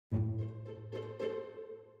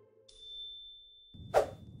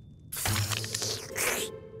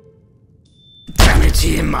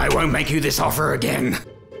Tim, I won't make you this offer again.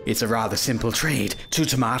 It's a rather simple trade. 2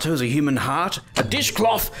 tomatoes, a human heart, a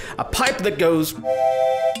dishcloth, a pipe that goes...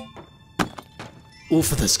 All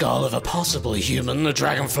for the skull of a possible human, a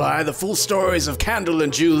dragonfly, the full stories of Candle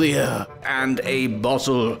and Julia, and a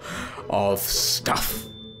bottle of stuff.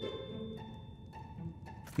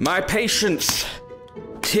 My patient,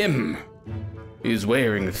 Tim, is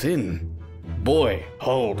wearing thin. Boy,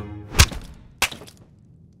 hold.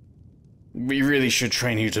 We really should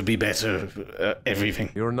train you to be better at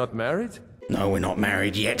everything. You're not married? No, we're not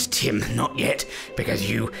married yet, Tim. Not yet. Because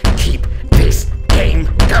you keep this game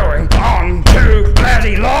going on too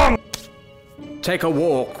bloody long! Take a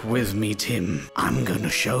walk with me, Tim. I'm gonna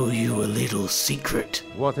show you a little secret.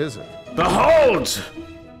 What is it? Behold!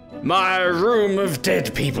 My room of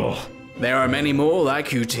dead people. There are many more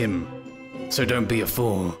like you, Tim. So don't be a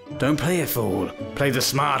fool. Don't play a fool. Play the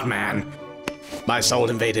smart man. My soul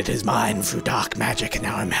invaded his mind through dark magic, and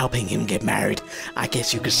now I'm helping him get married. I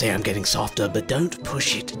guess you could say I'm getting softer, but don't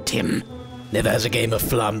push it, Tim. Never has a game of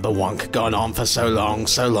flumberwonk gone on for so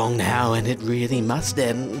long now, and it really must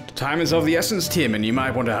end. Time is of the essence, Tim, and you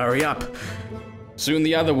might want to hurry up. Soon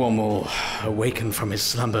the other one will awaken from his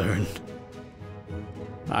slumber, and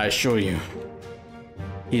I assure you,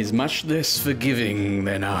 he is much less forgiving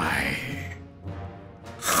than I.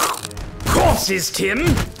 Corpses,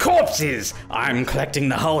 Tim! Corpses! I'm collecting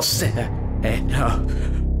the whole set. No.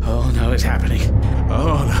 Oh no, it's happening.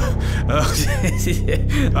 Oh no.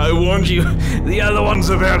 Oh, I warned you. The other one's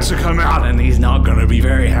about to come out, and he's not gonna be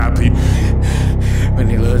very happy when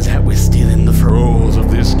he learns that we're still in the throes of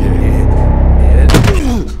this game.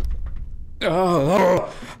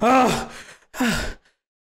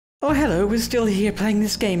 Oh, hello, we're still here playing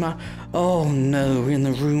this game. Oh no, we're in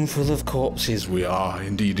the room full of corpses. We are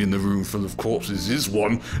indeed in the room full of corpses. This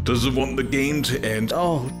one doesn't want the game to end.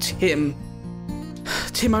 Oh, Tim.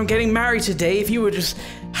 Tim, I'm getting married today. If you would just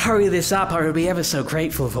hurry this up, I would be ever so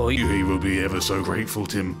grateful for you. He will be ever so grateful,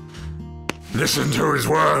 Tim. Listen to his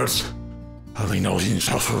words. Are they not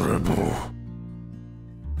insufferable?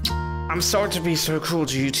 I'm sorry to be so cruel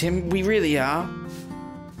to you, Tim. We really are.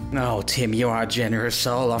 Oh, Tim, you are a generous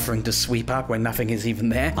soul, offering to sweep up when nothing is even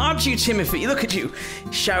there. Aren't you, Timothy? Look at you,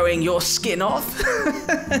 showing your skin off.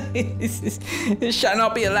 It shall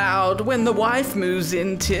not be allowed. When the wife moves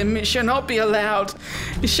in, Tim, it shall not be allowed.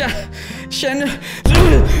 It shall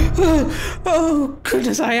oh,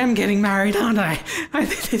 goodness, I am getting married, aren't I?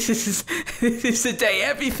 This is the day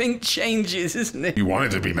everything changes, isn't it? You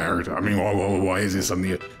wanted to be married. I mean, why is this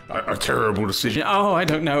suddenly a terrible decision? Oh, I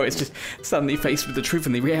don't know. It's just suddenly faced with the truth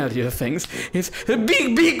and the reality of things. It's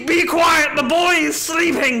be quiet. The boy is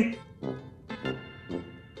sleeping.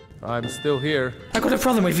 I'm still here. I got a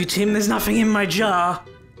problem with you, Tim. There's nothing in my jar.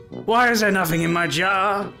 Why is there nothing in my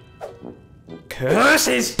jar?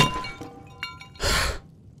 Curses!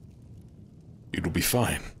 It'll be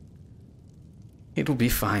fine. It'll be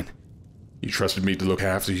fine. You trusted me to look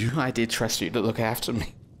after you? I did trust you to look after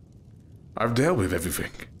me. I've dealt with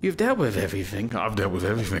everything. You've dealt with everything? I've dealt with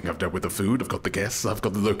everything. I've dealt with the food, I've got the guests, I've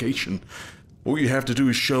got the location. All you have to do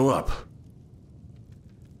is show up.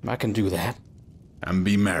 I can do that. And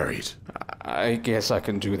be married. I guess I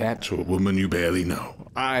can do that. To a woman you barely know.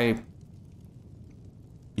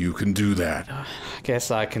 You can do that. I guess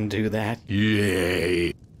I can do that.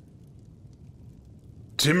 Yay.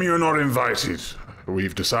 Tim, you're not invited.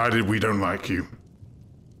 We've decided we don't like you.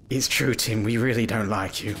 It's true, Tim. We really don't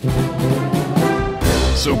like you.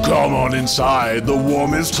 So come on inside the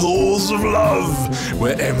warmest halls of love,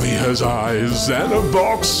 where envy has eyes and a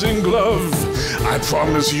boxing glove. I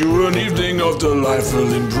promise you an evening of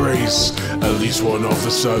delightful embrace. At least one of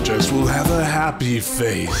the subjects will have a happy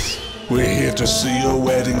face. We're here to see a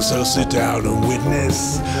wedding, so sit down and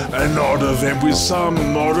witness an odd event with some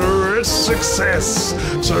moderate success.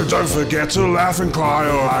 So don't forget to laugh and cry,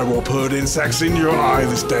 or I will put insects in your eye.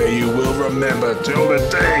 This day you will remember till the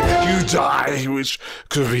day you die, which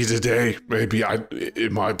could be today. Maybe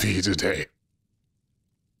it might be today.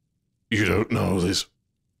 You don't know this.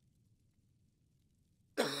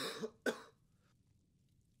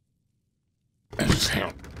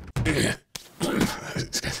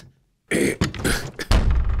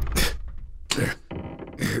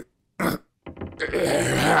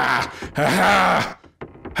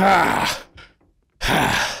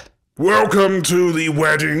 Welcome to the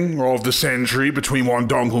wedding of the century between one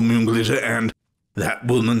Dongle Moonglitter and that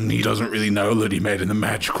woman he doesn't really know that he met in a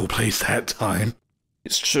magical place that time.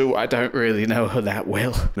 It's true, I don't really know her that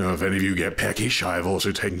well. Now, if any of you get peckish, I have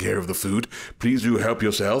also taken care of the food. Please do help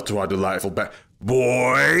yourself to our delightful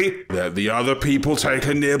Boy, let the other people take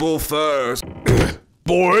a nibble first.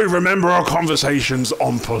 Boy, remember our conversations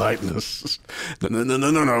on politeness.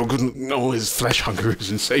 No, his flesh hunger is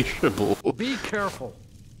insatiable. Be careful.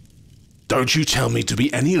 Don't you tell me to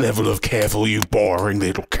be any level of careful, you boring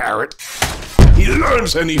little carrot. He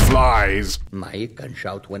learns and he flies. Mike can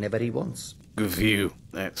shout whenever he wants. Good for you.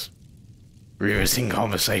 That's riveting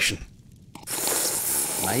conversation.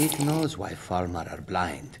 Mike knows why Falmar are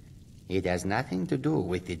blind. It has nothing to do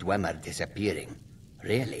with the Dwemer disappearing.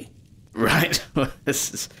 Really. Right.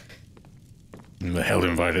 This is... Who the hell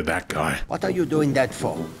invited that guy? What are you doing that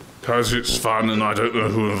for? 'Cause it's fun and I don't know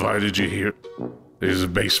who invited you here. There's a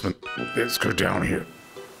basement. Let's go down here.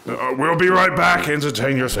 We'll be right back.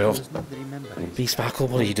 Entertain yourselves. Lee Sparkle,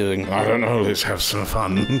 what are you doing? I don't know. Let's have some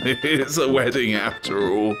fun. It's a wedding after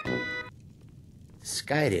all.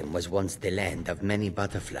 Skyrim was once the land of many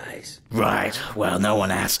butterflies. Right. Well, no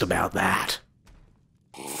one asked about that.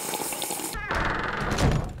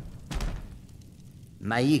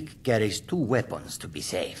 Maik carries 2 weapons to be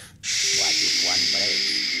safe. What if one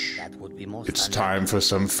breaks? That would be most It's time for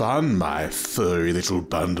some fun, my furry little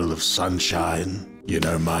bundle of sunshine. You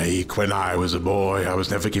know, Mike, when I was a boy, I was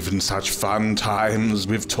never given such fun times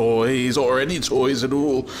with toys, or any toys at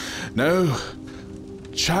all. No,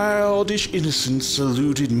 childish innocence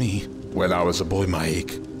eluded me. When I was a boy,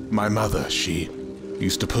 Mike, my mother, she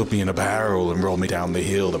used to put me in a barrel and roll me down the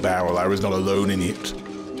hill. The barrel, I was not alone in it.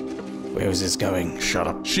 Where was this going? Shut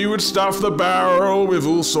up. She would stuff the barrel with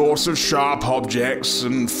all sorts of sharp objects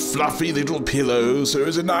and fluffy little pillows, so it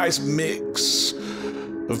was a nice mix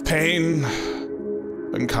of pain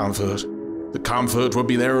and comfort. The comfort would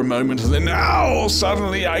be there a moment, and then now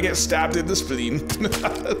suddenly I get stabbed in the spleen.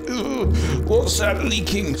 What's that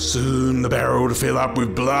leaking? Soon the barrel would fill up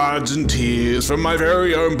with blood and tears from my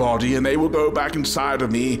very own body, and they will go back inside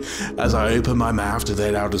of me as I open my mouth to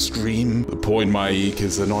let out a scream. The point, Mike,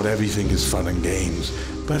 is that not everything is fun and games,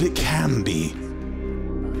 but it can be.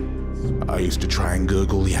 I used to try and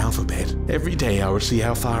gurgle the alphabet. Every day I would see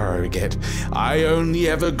how far I would get. I only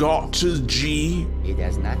ever got to G. It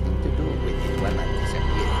has nothing to do with the Dwemer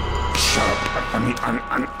disappearing. Shut up.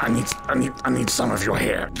 I need some of your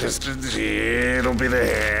hair. Just a little bit of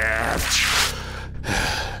hair.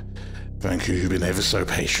 Thank you, you've been ever so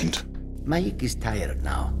patient. Mike is tired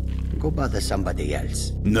now. Go bother somebody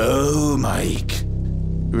else. No, Mike.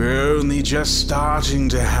 We're only just starting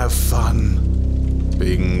to have fun.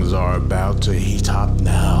 Things are about to heat up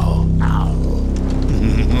now. Ow.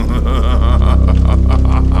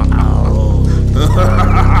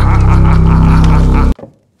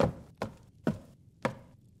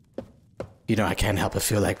 You know, I can't help but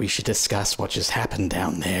feel like we should discuss what just happened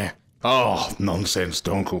down there. Oh, nonsense,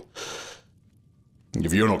 Dunkel.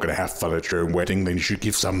 If you're not going to have fun at your own wedding, then you should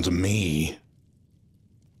give some to me.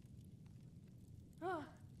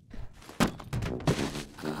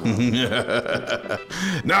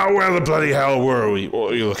 Now, where the bloody hell were we?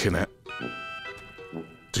 What are you looking at?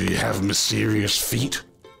 Do you have mysterious feet?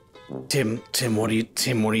 Tim, what are you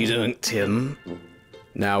doing, Tim?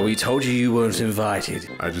 Now, we told you weren't invited.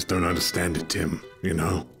 I just don't understand it, Tim, you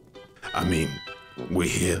know? I mean, we're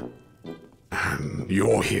here, and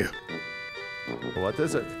you're here. What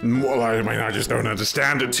is it? Well, I mean, I just don't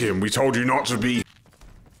understand it, Tim. We told you not to be...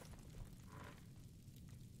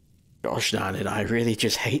 Gosh darn it, I really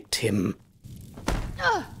just hate Tim.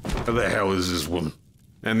 Who the hell is this woman?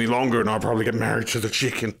 Any longer and I'll probably get married to the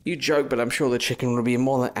chicken. You joke, but I'm sure the chicken would be a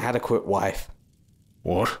more than adequate wife.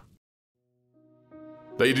 What?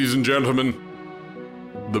 Ladies and gentlemen,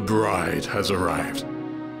 the bride has arrived.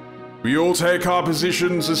 We all take our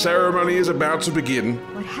positions, the ceremony is about to begin.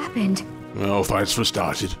 What happened? Well, fights were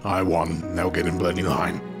started. I won. Now get in bloody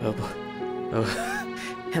line. Oh,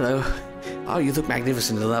 hello. Oh, you look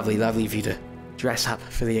magnificent and lovely of you to dress up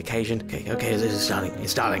for the occasion. Okay, this is starting.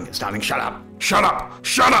 It's starting. Shut up. Shut up!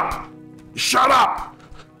 Shut up! Shut up!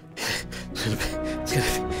 It's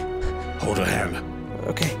gonna... Hold her hand.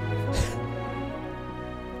 Okay.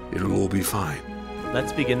 It'll all be fine.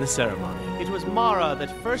 Let's begin the ceremony. It was Mara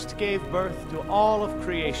that first gave birth to all of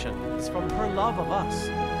creation. It's from her love of us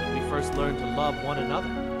that we first learned to love one another.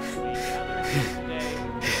 We gather here today.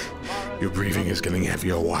 Your breathing is getting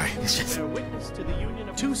heavier. Why? They're witness to the union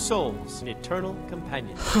of 2 souls, an eternal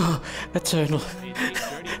companion. Eternal.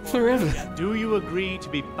 Forever. Do you agree to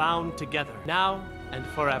be bound together, now and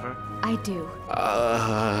forever? I do.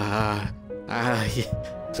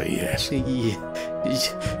 Yeah. Say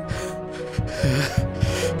yes.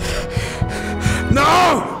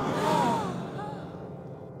 No!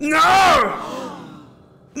 No!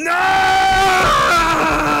 No!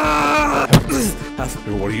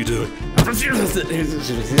 What are you doing?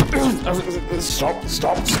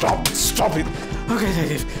 Stop it.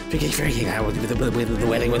 Okay, freaking out with the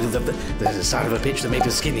wedding, with the son of a bitch that made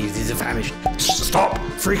us skinny, he's vanished. Stop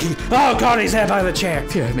freaking. Oh God, he's there by the chair.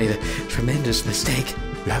 Phew, I made a tremendous mistake.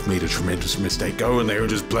 You have made a tremendous mistake. Go in there and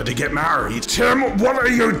just bloody get married. Tim, what are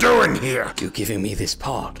you doing here? You're giving me this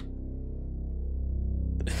pot.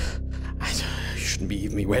 You shouldn't be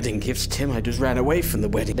giving me wedding gifts, Tim. I just ran away from the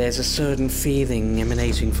wedding. There's a certain feeling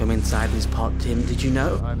emanating from inside this pot, Tim. Did you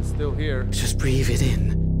know? I'm still here. Just breathe it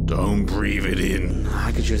in. Don't breathe it in.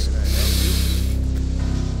 I could just...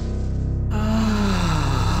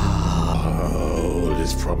 Oh,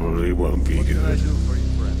 this probably won't be good. What can I do for you,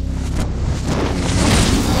 friend?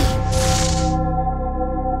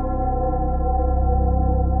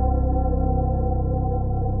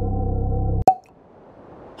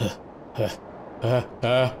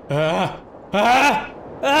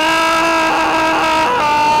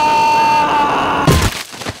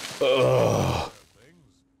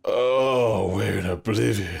 Oh, we're in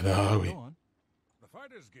Oblivion, are we?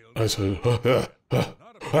 I said,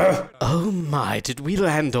 Oh my, did we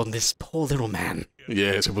land on this poor little man?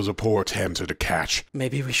 yes, it was a poor attempt at a catch.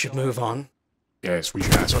 Maybe we should move on. Yes, we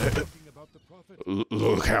should.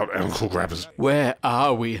 Look out, Uncle Grabbers. Where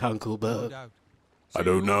are we, Huckleberg? I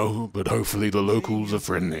don't know, but hopefully the locals are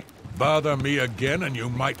friendly. Bother me again and you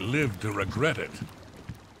might live to regret it.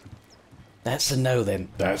 That's a no then.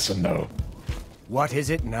 That's a no. What is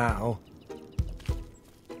it now?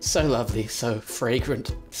 So lovely, so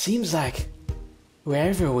fragrant. Seems like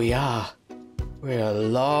wherever we are, we're a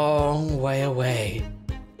long way away.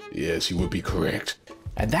 Yes, you would be correct.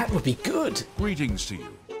 And that would be good. Greetings to you.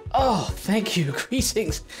 Oh, thank you.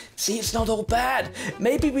 Greetings. See, it's not all bad.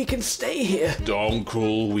 Maybe we can stay here.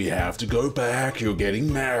 Donkel, we have to go back. You're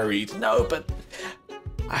getting married. No, but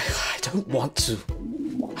I don't want to.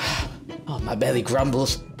 Oh, my belly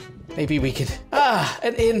grumbles. Maybe we could...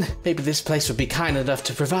 an inn. Maybe this place would be kind enough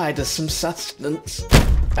to provide us some sustenance.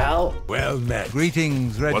 Al? Well met.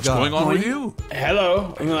 Greetings, Red What's Guard. going on with you?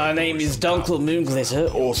 Hello, my name is Dunkel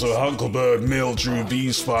Moonglitter. Also, Huckleberg, Mildrew,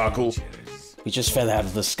 Beesparkle. We just fell out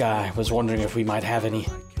of the sky. Was wondering if we might have any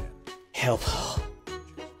help.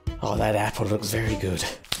 Oh, that apple looks very good.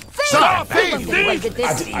 Stop! I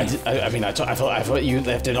thought you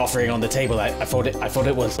left an offering on the table. I thought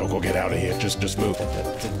it was. Don't go get out of here. Just move.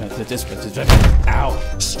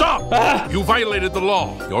 Ow! Stop! You violated the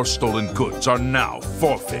law. Your stolen goods are now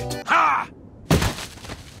forfeit. Ha!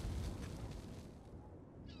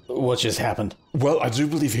 What just happened? Well, I do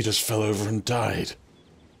believe he just fell over and died.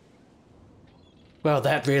 Well,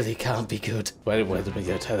 that really can't be good. When we run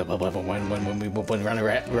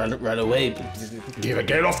away.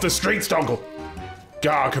 Get off the streets, Donkel.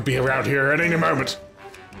 Gar could be around here at any moment.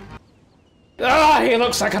 Ah, he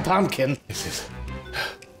looks like a pumpkin.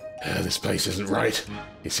 This place isn't right.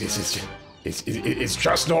 It's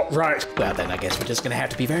just not right. Well, then I guess we're just gonna have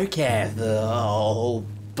to be very careful. Oh,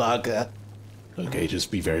 bugger. Okay,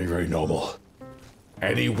 just be very, very normal.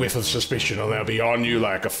 Any whiff of suspicion and they'll be on you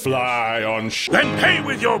like a fly on Then pay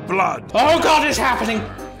with your blood! Oh God, it's happening!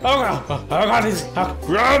 Oh God, it's...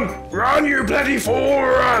 Run, you bloody fool,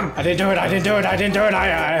 run! I didn't do it,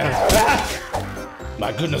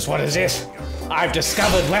 My goodness, what is this? I've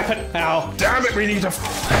discovered weapon. Ow. Damn it, we need to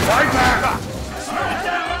fight back!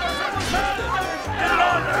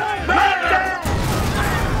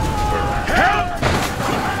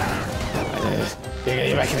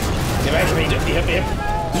 You're making me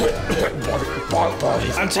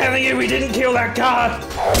I'm telling you, we didn't kill that guard!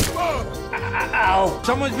 Ow!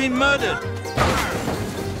 Someone's been murdered.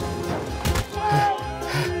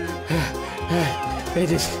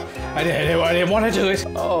 I didn't want to do it.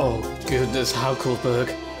 Oh, goodness,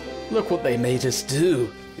 Huckleberg. Look what they made us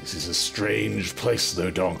do. This is a strange place,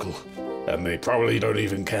 though, Donkel. And they probably don't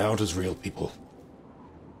even count as real people.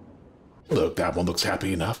 Look, that one looks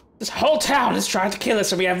happy enough. This whole town is trying to kill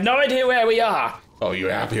us and we have no idea where we are. Oh, you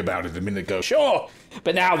were happy about it a minute ago. Sure,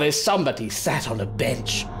 but now there's somebody sat on a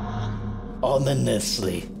bench.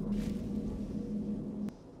 Ominously.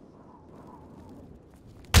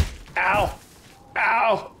 Ow!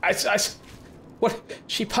 Ow! What?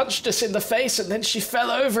 She punched us in the face and then she fell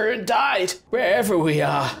over and died. Wherever we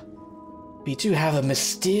are. We do have a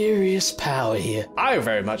mysterious power here. I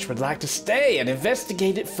very much would like to stay and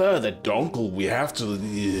investigate it further. Donkel, we have to...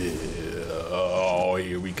 Oh,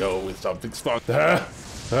 here we go with something fun.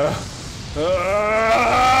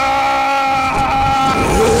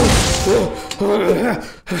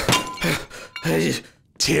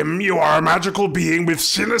 Tim, you are a magical being with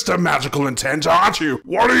sinister magical intent, aren't you?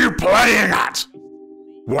 What are you playing at?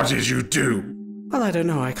 What did you do? Well, I don't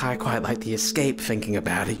know. I quite like the escape thinking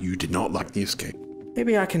about it. You did not like the escape.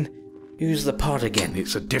 Maybe I can use the pot again.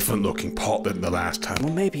 It's a different looking pot than the last time.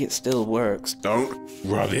 Well, maybe it still works. Don't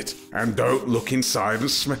rub it, and don't look inside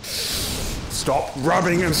and smell. Stop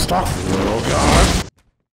rubbing and stop. Oh,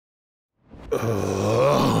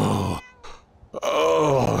 God.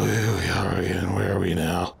 Oh, here we are again. Where are we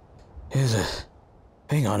now? Here's a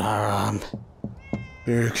thing on our arm.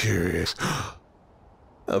 Very curious.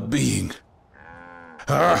 A being.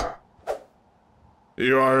 Ah!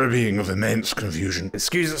 You are a being of immense confusion.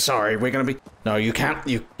 Excuse us, sorry, we're gonna be... No, you can't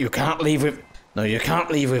leave with... No, you can't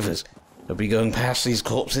leave with us. We'll be going past these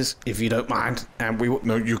corpses, if you don't mind, and we will...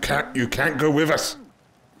 No, you can't go with us.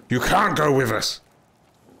 You can't go with us.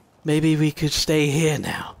 Maybe we could stay here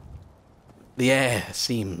now. The air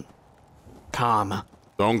seemed calmer.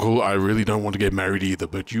 Uncle, I really don't want to get married either,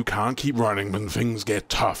 but you can't keep running when things get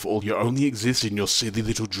tough, or you only exist in your silly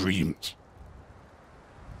little dreams.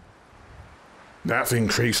 That thing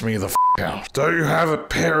creeps me the f*** out. Don't you have a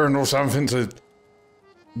parent or something to...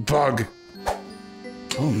 bug?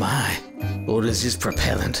 Oh my. What is this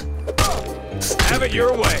propellant? Have it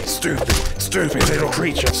your way. Stupid little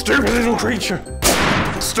creature. Stupid little creature.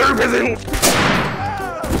 Stupid little...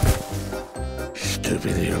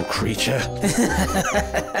 Stupid little creature.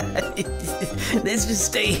 Let's just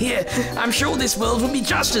stay here. I'm sure this world will be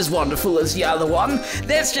just as wonderful as the other one.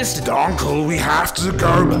 Let's just... Uncle, we have to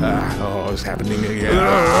go. Oh, it's happening again.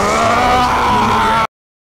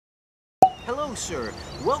 Hello, sir.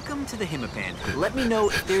 Welcome to the Himipan. Let me know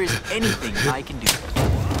if there is anything I can do.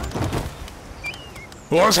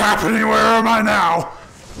 What's happening? Where am I now?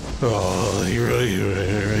 Oh, here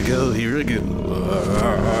I go.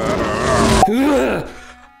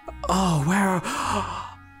 Oh, where are...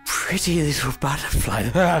 Pretty little butterfly.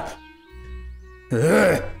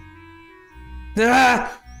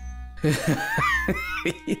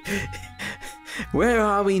 Where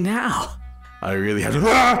are we now? I really had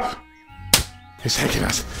to... It's taking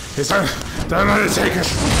us. Don't let it take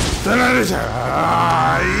us. Don't let it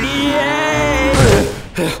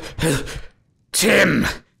take us. Tim,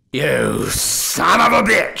 you son of a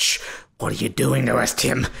bitch! What are you doing to us,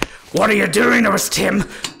 Tim? What are you doing to us, Tim?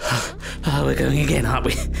 Oh, we're going again, aren't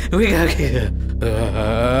we? We're going again.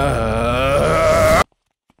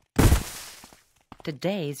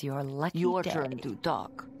 Today's your lucky Your day. turn to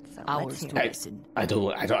talk. So Ours to listen. I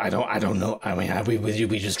don't know. I mean,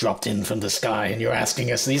 we just dropped in from the sky and you're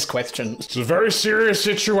asking us these questions. It's a very serious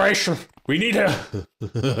situation. We need help.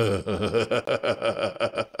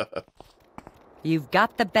 You've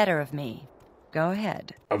got the better of me. Go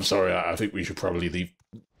ahead. I'm sorry, I think we should probably leave.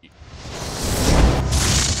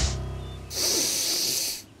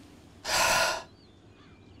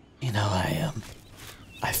 You know,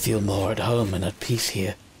 I feel more at home and at peace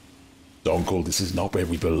here. Uncle, this is not where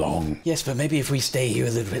we belong. Yes, but maybe if we stay here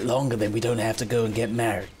a little bit longer, then we don't have to go and get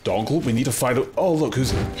married. Uncle, we need to find out. Oh, look,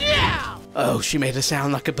 who's here? Yeah! Oh, she made us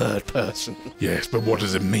sound like a bird person. Yes, but what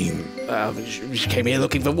does it mean? She came here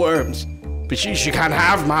looking for worms. But she can't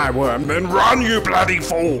have my worm. Then run, you bloody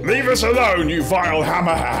fool! Leave us alone, you vile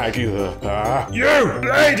hammer hag! You,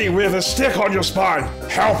 lady with a stick on your spine!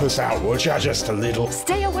 Help us out, would ya, just a little?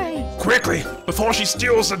 Stay away! Quickly, before she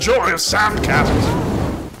steals the joy of sandcastles!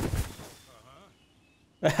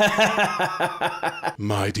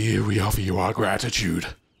 My dear, we offer you our gratitude.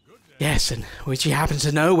 Yes, and would you happen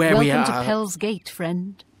to know where we are? Welcome to Pell's Gate,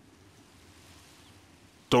 friend.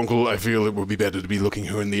 Uncle, I feel it would be better to be looking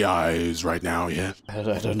her in the eyes right now, yeah? I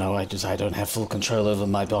don't know, I don't have full control over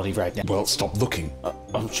my body right now. Well, stop looking.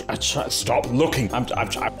 Stop looking!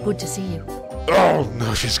 Good to see you. Oh,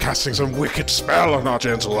 no, she's casting some wicked spell on our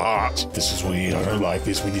gentle heart. This is weird, I don't like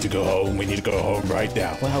this. We need to go home. We need to go home right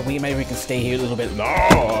now. Well, maybe we can stay here a little bit.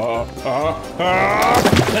 No!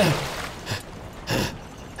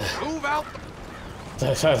 Move out!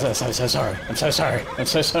 So sorry. I'm so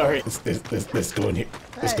sorry. Let's go in here.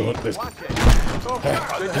 Let's go in. Good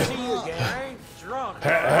to see you again.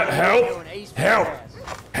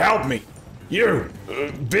 Help me! You,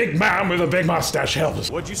 big man with a big mustache, help us.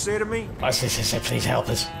 What'd you say to me? I said, please help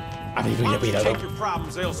us. I mean, we don't Take know. your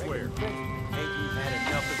problems elsewhere.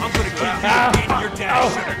 I'm gonna kick you in your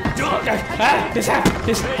dash. This happened.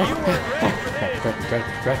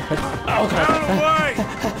 Oh, God. Out of the way!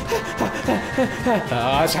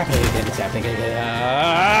 Oh, it's happening again.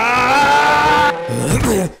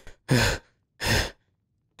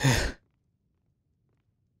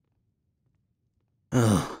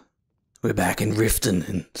 Oh, we're back in Riften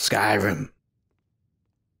in Skyrim.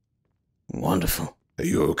 Wonderful. Are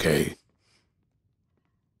you okay?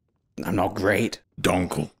 I'm not great.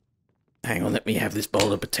 Donkel. Hang on, let me have this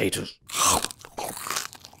bowl of potatoes.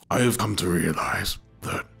 I have come to realize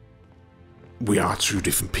that we are two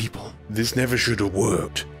different people. This never should have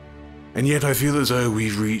worked. And yet I feel as though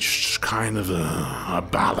we've reached kind of a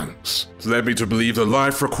balance. It's led me to believe that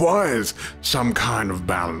life requires some kind of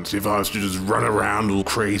balance. If I was to just run around all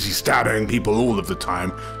crazy, stabbing people all of the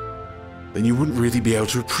time, then you wouldn't really be able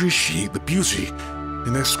to appreciate the beauty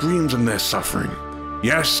in their screams and their suffering.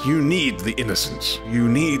 Yes, you need the innocence. You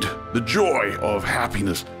need the joy of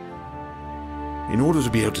happiness in order to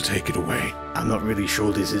be able to take it away. I'm not really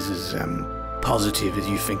sure this is as positive as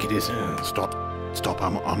you think it is. Stop,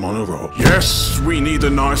 I'm on a roll. Yes, we need the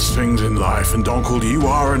nice things in life, and Donkel, you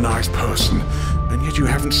are a nice person, and yet you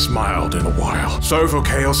haven't smiled in a while. So for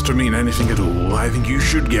chaos to mean anything at all, I think you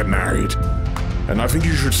should get married, and I think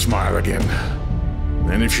you should smile again.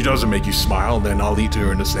 And if she doesn't make you smile, then I'll eat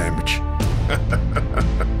her in a sandwich.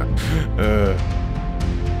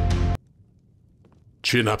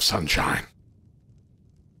 Chin up, sunshine.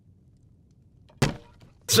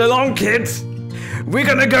 So long, kids! We're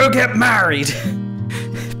gonna go get married!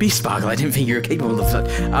 Be Sparkle, I didn't think you were capable of such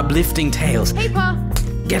uplifting tales. Hey, Pa!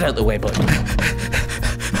 Get out the way, boy.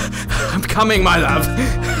 I'm coming, my love.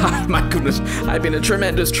 Oh, my goodness, I've been a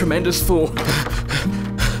tremendous fool.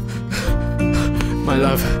 My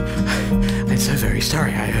love, I'm so very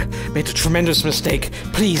sorry. I made a tremendous mistake.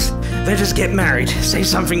 Please, let us get married. Say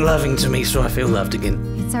something loving to me so I feel loved again.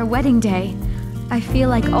 It's our wedding day. I feel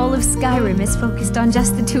like all of Skyrim is focused on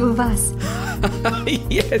just the two of us.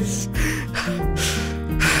 Yes.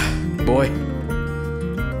 Boy,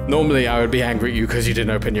 normally I would be angry at you because you didn't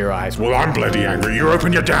open your eyes. Well, I'm bloody angry. You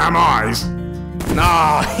open your damn eyes.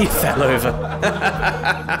 Nah, he fell over.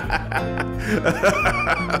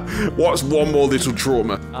 What's one more little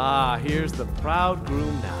trauma? Ah, here's the proud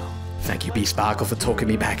groom now. Thank you, B Sparkle, for talking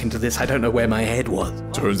me back into this. I don't know where my head was.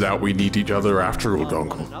 Turns out we need each other after all,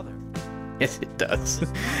 Donkel. Yes, it does.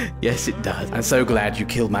 Yes, it does. I'm so glad you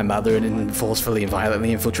killed my mother and forcefully and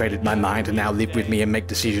violently infiltrated my mind and now live with me and make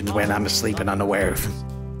decisions when I'm asleep and unaware of them.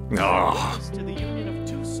 Oh,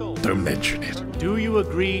 don't mention it. Do you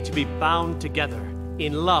agree to be bound together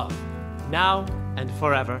in love, now and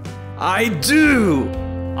forever? I do!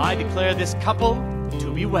 I declare this couple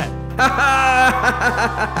to be wed.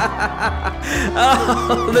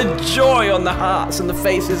 Oh, the joy on the hearts and the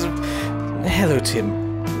faces of... Hello, Tim.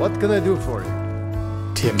 What can I do for you?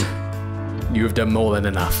 Tim, you have done more than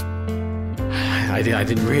enough. I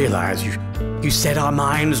didn't realize you set our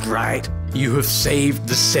minds right. You have saved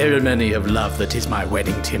the ceremony of love that is my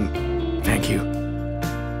wedding, Tim. Thank you.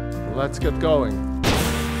 Let's get going.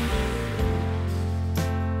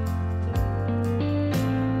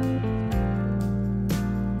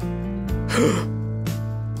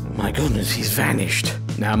 My goodness, he's vanished.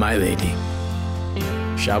 Now, my lady,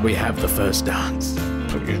 shall we have the first dance?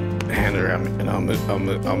 Put your hand around me, and I'll move.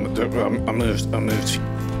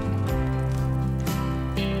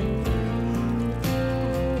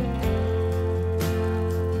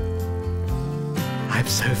 I'm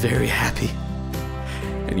so very happy.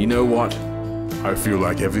 And you know what? I feel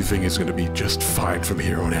like everything is going to be just fine from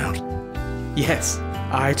here on out. Yes,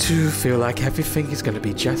 I too feel like everything is going to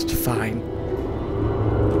be just fine.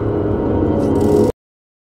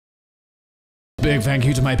 Big thank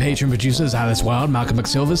you to my patron producers Alice Wild, Malcolm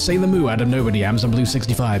McSilver, Sailor Moo, Adam Nobody, Amazon Blue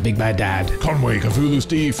 65, Big Bad Dad, Conway, Cthulhu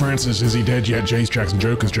Steve, Francis, Is He Dead Yet, Jace Jackson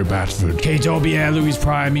Jokers, Joe Batford, Kate Orbier, Louise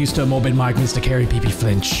Pryor, Mr. Morbid Mike, Mr. Carey, PP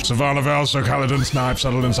Flinch, Savannah Val, Sir Caledon, Snipe,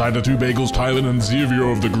 Subtle Insider, Two Bagels, Tylen, and Xavier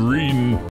of the Green.